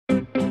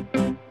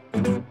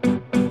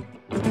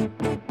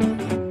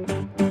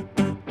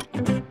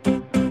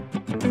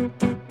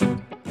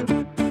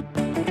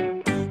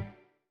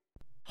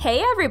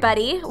Hey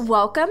everybody!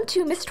 Welcome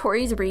to Miss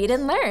Tori's Read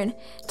and Learn.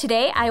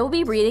 Today I will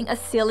be reading a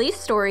silly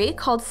story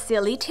called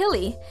Silly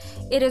Tilly.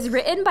 It is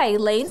written by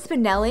Elaine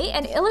Spinelli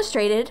and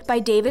illustrated by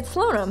David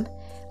Slonim.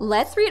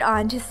 Let's read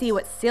on to see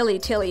what Silly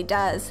Tilly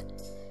does.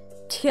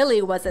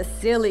 Tilly was a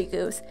silly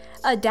goose,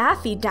 a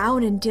daffy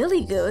down and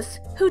dilly goose,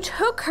 who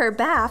took her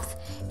baths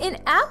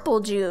in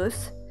apple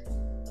juice.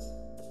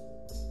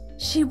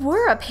 She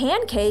wore a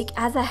pancake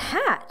as a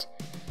hat.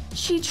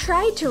 She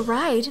tried to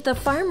ride the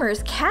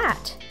farmer's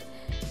cat.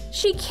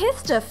 She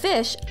kissed a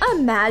fish,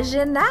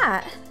 imagine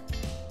that!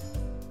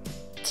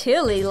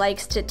 Tilly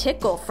likes to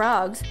tickle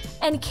frogs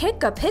and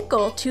kick a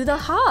pickle to the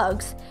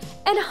hogs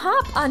and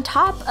hop on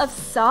top of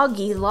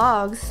soggy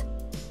logs.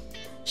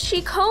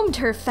 She combed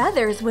her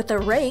feathers with a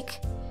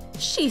rake.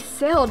 She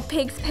sailed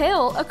Pig's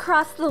pail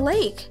across the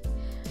lake.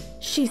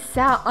 She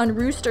sat on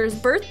Rooster's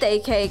birthday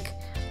cake.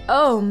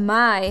 Oh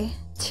my,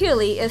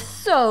 Tilly is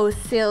so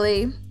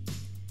silly.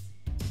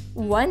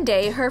 One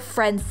day her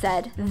friend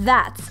said,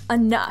 "That's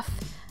enough.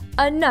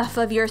 Enough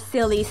of your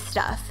silly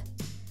stuff."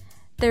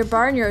 Their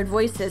barnyard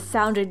voices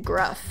sounded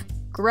gruff.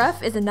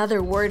 Gruff is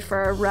another word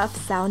for a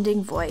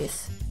rough-sounding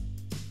voice.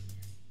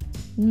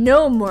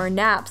 No more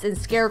naps in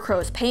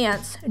Scarecrow's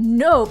pants.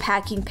 No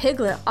packing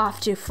Piglet off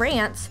to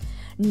France.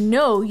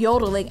 No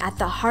yodeling at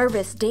the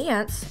harvest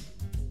dance.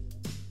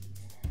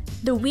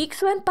 The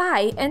weeks went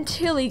by and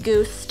Tilly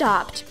Goose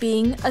stopped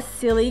being a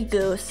silly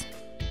goose.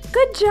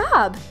 "Good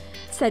job,"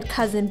 said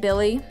Cousin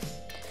Billy.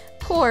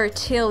 Poor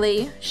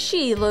Tilly,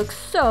 she looks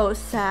so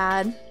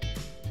sad.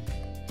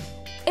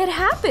 It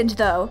happened,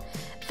 though,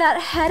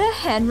 that Hedda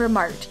Hen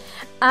remarked,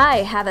 "I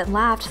haven't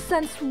laughed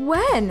since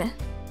when?"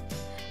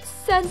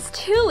 "Since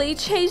Tilly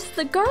chased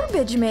the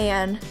garbage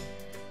man."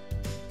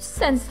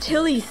 "Since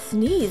Tilly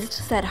sneezed,"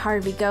 said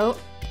Harvey Goat,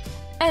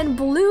 "and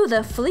blew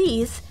the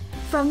fleas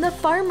from the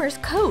farmer's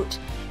coat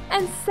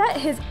and set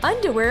his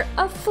underwear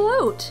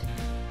afloat."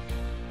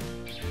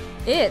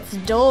 "It's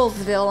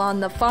Dolesville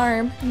on the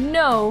farm,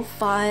 no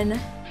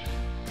fun."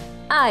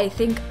 "I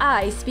think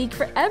I speak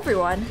for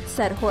everyone,"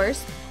 said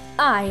Horse.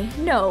 "I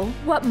know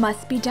what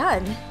must be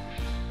done."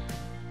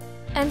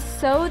 And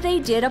so they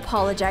did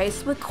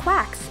apologize with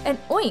quacks and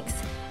oinks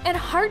and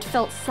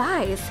heartfelt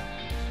sighs,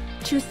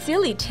 to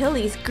Silly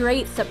Tilly's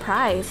great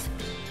surprise.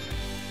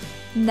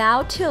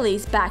 Now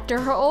Tilly's back to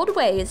her old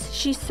ways.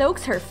 She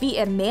soaks her feet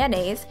in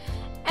mayonnaise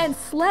and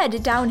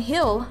sled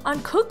downhill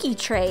on cookie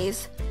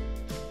trays.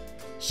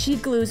 She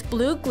glues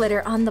blue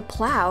glitter on the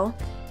plow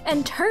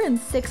and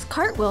turns 6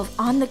 cartwheels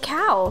on the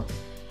cow.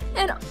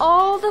 And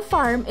all the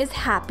farm is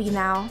happy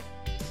now.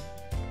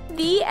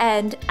 The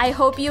end. I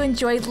hope you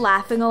enjoyed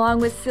laughing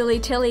along with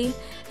Silly Tilly.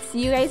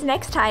 See you guys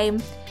next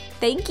time.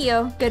 Thank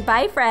you.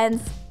 Goodbye,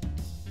 friends.